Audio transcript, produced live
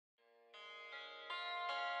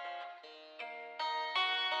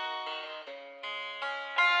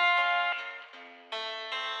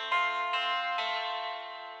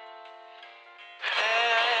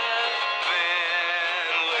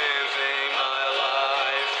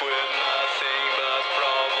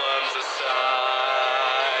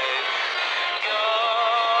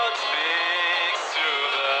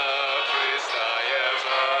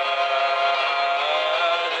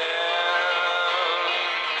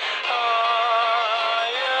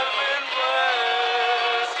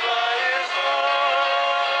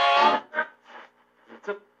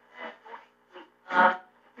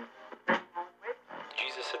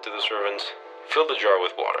jar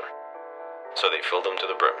with water. So they filled them to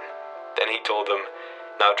the brim. Then he told them,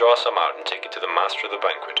 "Now draw some out and take it to the master of the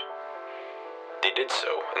banquet." They did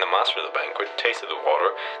so, and the master of the banquet tasted the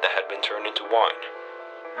water that had been turned into wine.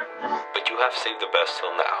 But you have saved the best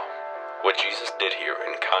till now. What Jesus did here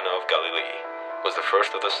in Cana of Galilee was the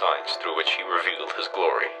first of the signs through which he revealed his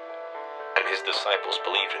glory, and his disciples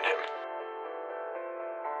believed in him.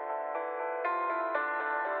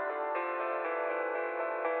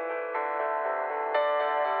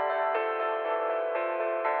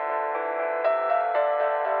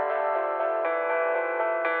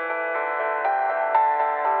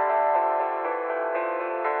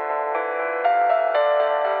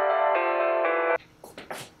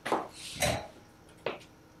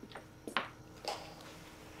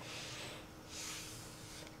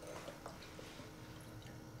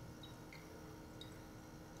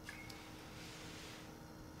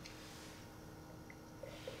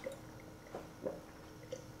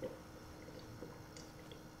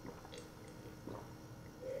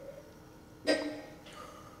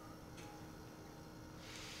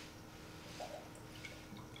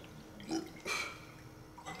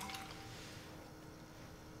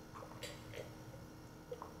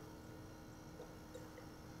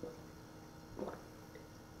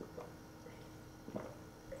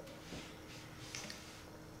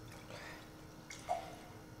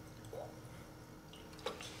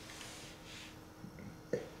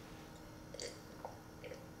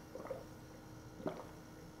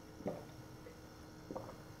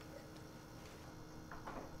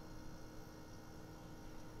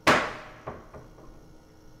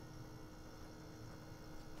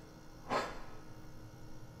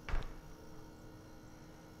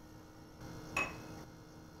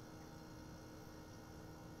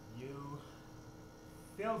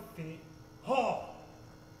 Filthy whore!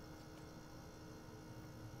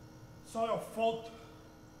 It's all your fault.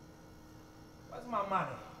 Where's my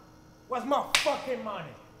money? Where's my fucking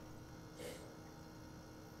money?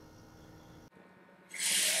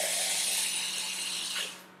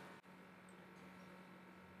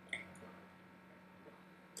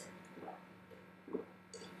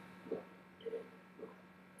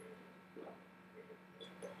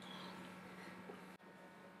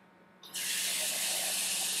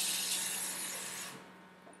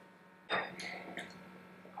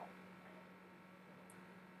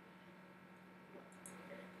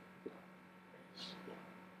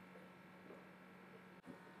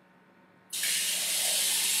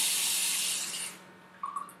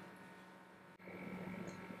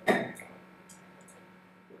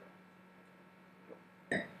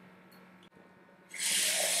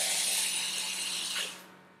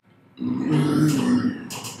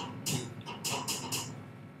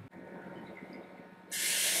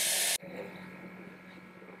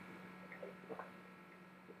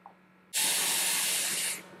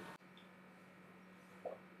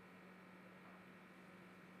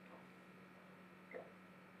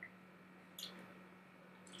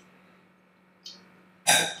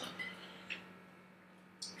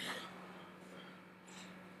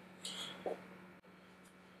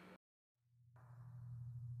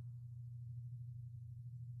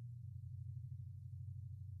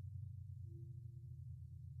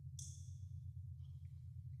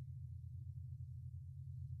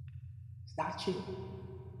 Is that you? Is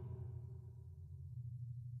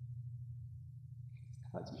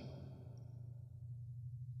that you?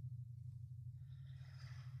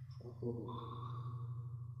 Oh.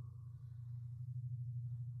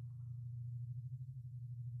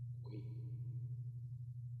 We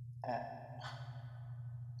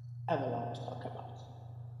have a lot to talk about.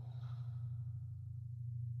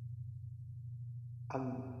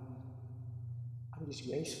 I'm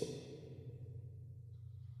disgraceful.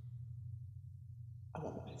 I'm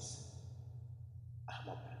a mess. I'm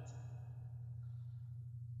a mess.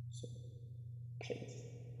 So please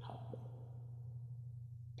help me.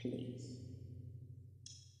 Please.